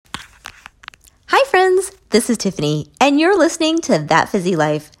friends, this is Tiffany, and you're listening to That Fizzy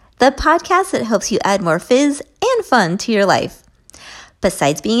Life, the podcast that helps you add more fizz and fun to your life.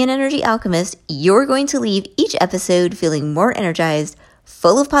 Besides being an energy alchemist, you're going to leave each episode feeling more energized,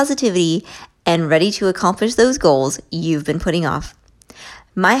 full of positivity, and ready to accomplish those goals you've been putting off.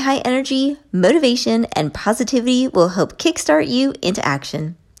 My high energy, motivation, and positivity will help kickstart you into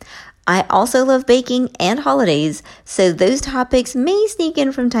action. I also love baking and holidays, so those topics may sneak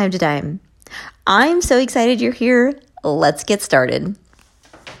in from time to time. I'm so excited you're here. Let's get started.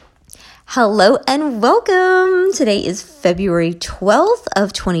 Hello and welcome. Today is February 12th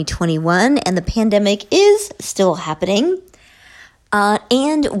of 2021 and the pandemic is still happening.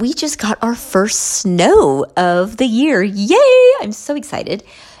 And we just got our first snow of the year. Yay! I'm so excited.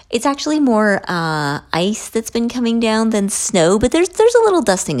 It's actually more ice that's been coming down than snow, but there's a little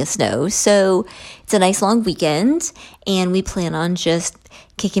dusting of snow. So it's a nice long weekend, and we plan on just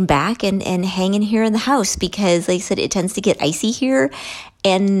kicking back and hanging here in the house because, like I said, it tends to get icy here,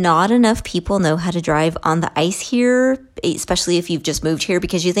 and not enough people know how to drive on the ice here, especially if you've just moved here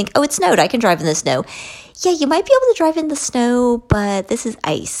because you think, oh, it snowed, I can drive in the snow. Yeah, you might be able to drive in the snow, but this is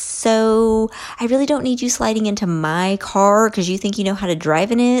ice. So I really don't need you sliding into my car because you think you know how to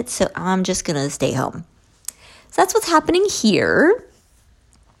drive in it. So I'm just going to stay home. So that's what's happening here.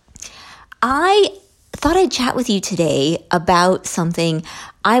 I thought I'd chat with you today about something.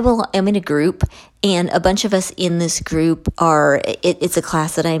 I'm in a group, and a bunch of us in this group it's a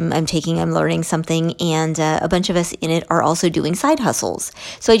class that I'm taking, I'm learning something, and a bunch of us in it are also doing side hustles.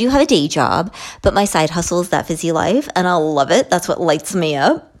 So I do have a day job, but my side hustle is That Fizzy Life, and I love it. That's what lights me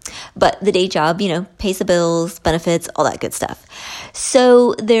up. But the day job, pays the bills, benefits, all that good stuff.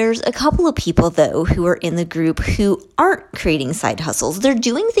 So there's a couple of people, though, who are in the group who aren't creating side hustles. They're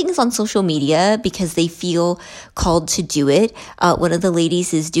doing things on social media because they feel called to do it. One of the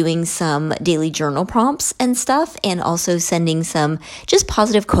ladies is doing some daily journal prompts and stuff, and also sending some just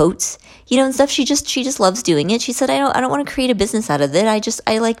positive quotes, and stuff. She just loves doing it. She said, I don't want to create a business out of it.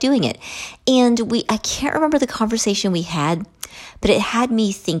 I like doing it. And I can't remember the conversation we had, but it had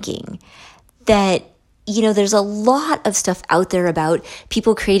me thinking that, there's a lot of stuff out there about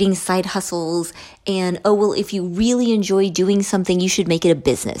people creating side hustles and, if you really enjoy doing something, you should make it a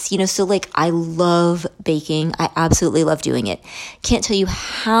business. So I love baking. I absolutely love doing it. Can't tell you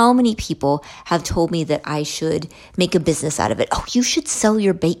how many people have told me that I should make a business out of it. Oh, you should sell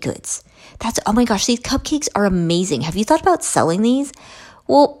your baked goods. Oh my gosh, these cupcakes are amazing. Have you thought about selling these?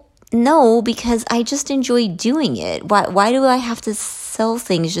 Well, no, because I just enjoy doing it. Why do I have to sell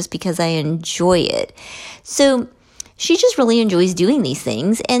things just because I enjoy it? So she just really enjoys doing these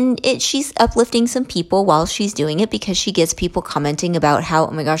things, and she's uplifting some people while she's doing it because she gets people commenting about how,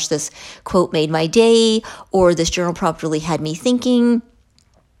 oh my gosh, this quote made my day, or this journal prompt really had me thinking.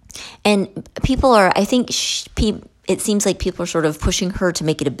 And people are, I think it seems like people are sort of pushing her to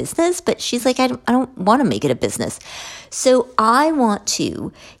make it a business, but she's like, I don't want to make it a business. So I want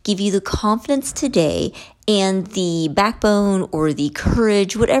to give you the confidence today and the backbone or the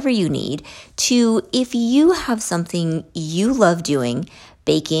courage, whatever you need, to, if you have something you love doing,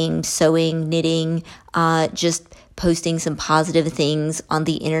 baking, sewing, knitting, just posting some positive things on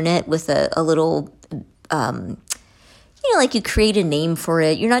the internet with a little, you create a name for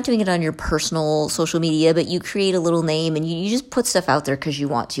it. You're not doing it on your personal social media, but you create a little name and you just put stuff out there because you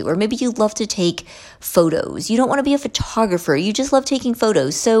want to. Or maybe you love to take photos. You don't want to be a photographer. You just love taking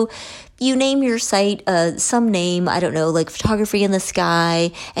photos. So you name your site some name, I don't know, like Photography in the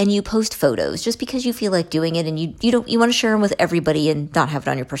Sky, and you post photos just because you feel like doing it, and you want to share them with everybody and not have it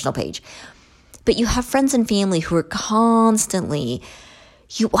on your personal page. But you have friends and family who are constantly,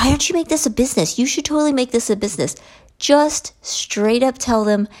 why don't you make this a business? You should totally make this a business. Just straight up tell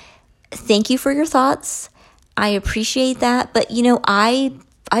them, thank you for your thoughts. I appreciate that. But,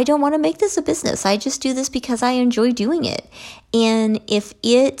 I don't want to make this a business. I just do this because I enjoy doing it. And if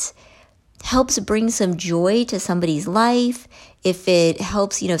it helps bring some joy to somebody's life, if it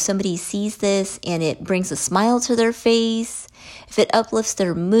helps, if somebody sees this and it brings a smile to their face, if it uplifts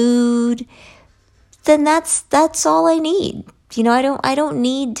their mood, then that's all I need. I don't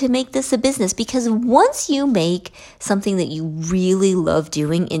need to make this a business, because once you make something that you really love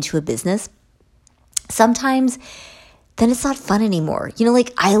doing into a business, sometimes then it's not fun anymore.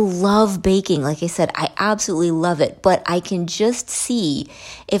 I love baking. Like I said, I absolutely love it, but I can just see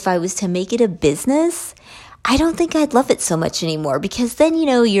if I was to make it a business, I don't think I'd love it so much anymore, because then,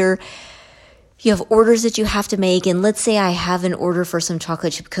 you have orders that you have to make. And let's say I have an order for some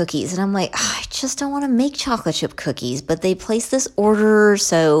chocolate chip cookies, and I'm like, I just don't want to make chocolate chip cookies, but they placed this order.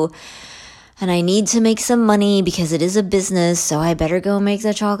 And I need to make some money because it is a business. So I better go make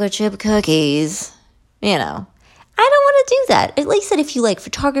the chocolate chip cookies. I don't want to do that. At least if you like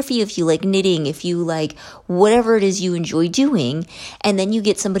photography, if you like knitting, if you like whatever it is you enjoy doing, and then you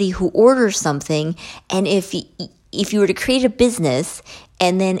get somebody who orders something, and if you were to create a business,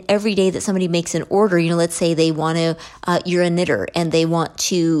 and then every day that somebody makes an order, let's say they want to, you're a knitter and they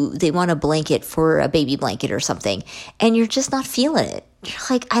want a blanket for a baby blanket or something, and you're just not feeling it. You're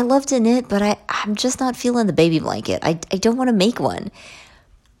like, I love to knit, but I'm just not feeling the baby blanket. I don't want to make one.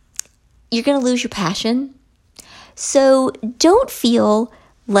 You're going to lose your passion. So don't feel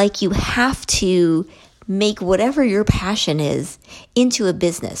like you have to make whatever your passion is into a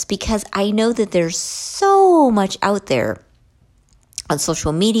business, because I know that there's so much out there on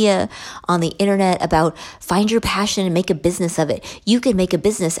social media, on the internet, about find your passion and make a business of it. You can make a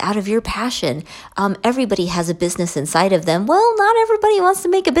business out of your passion. Everybody has a business inside of them. Well, not everybody wants to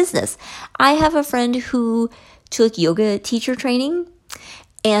make a business. I have a friend who took yoga teacher training,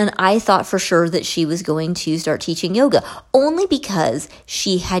 and I thought for sure that she was going to start teaching yoga, only because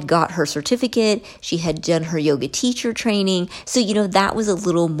she had got her certificate, she had done her yoga teacher training. So, that was a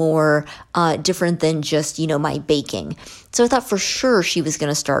little more different than just, my baking. So I thought for sure she was going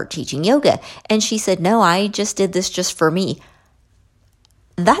to start teaching yoga. And she said, no, I just did this just for me.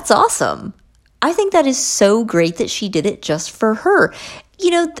 That's awesome. I think that is so great that she did it just for her.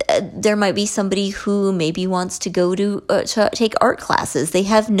 There might be somebody who maybe wants to go to take art classes. They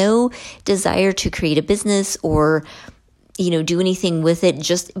have no desire to create a business or, do anything with it,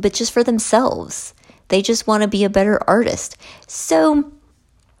 but just for themselves. They just want to be a better artist. So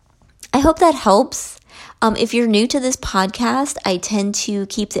I hope that helps. If you're new to this podcast, I tend to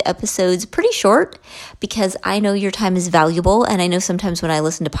keep the episodes pretty short because I know your time is valuable. And I know sometimes when I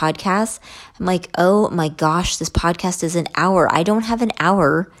listen to podcasts, I'm like, oh my gosh, this podcast is an hour. I don't have an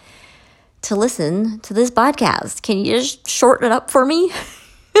hour to listen to this podcast. Can you just shorten it up for me?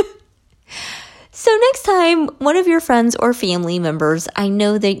 So next time, one of your friends or family members, I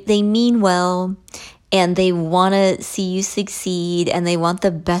know that they mean well, and they want to see you succeed, and they want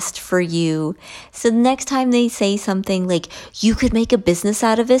the best for you. So next time they say something like, you could make a business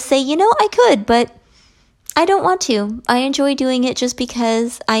out of this, say, I could, but I don't want to. I enjoy doing it just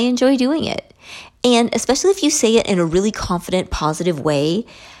because I enjoy doing it. And especially if you say it in a really confident, positive way,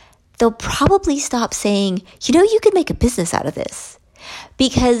 they'll probably stop saying, you could make a business out of this.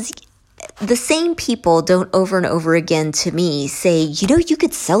 Because the same people don't over and over again to me say, you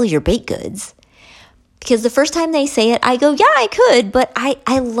could sell your baked goods. Because the first time they say it, I go, yeah, I could, but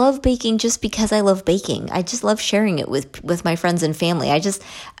I love baking just because I love baking. I just love sharing it with my friends and family.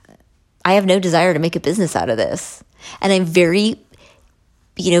 I have no desire to make a business out of this. And I'm very,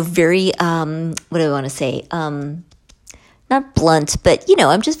 what do I want to say? Not blunt, but,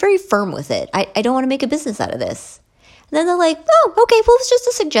 I'm just very firm with it. I don't want to make a business out of this. And then they're like, oh, okay, well, it's just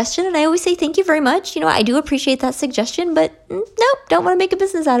a suggestion. And I always say, thank you very much. I do appreciate that suggestion, but nope, don't want to make a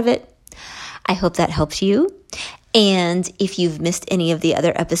business out of it. I hope that helps you. And if you've missed any of the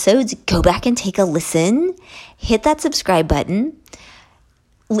other episodes, go back and take a listen. Hit that subscribe button.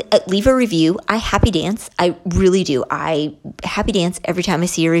 Leave a review. I happy dance. I really do. I happy dance every time I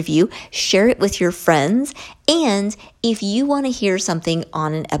see a review. Share it with your friends. And if you want to hear something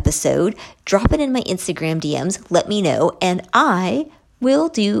on an episode, drop it in my Instagram DMs. Let me know. And I will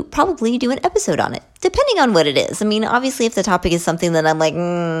probably do an episode on it, depending on what it is. I mean, obviously, if the topic is something that I'm like,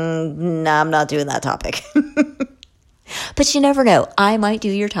 nah, I'm not doing that topic. But you never know. I might do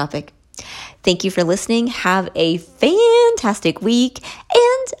your topic. Thank you for listening. Have a fantastic week,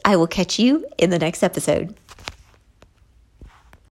 and I will catch you in the next episode.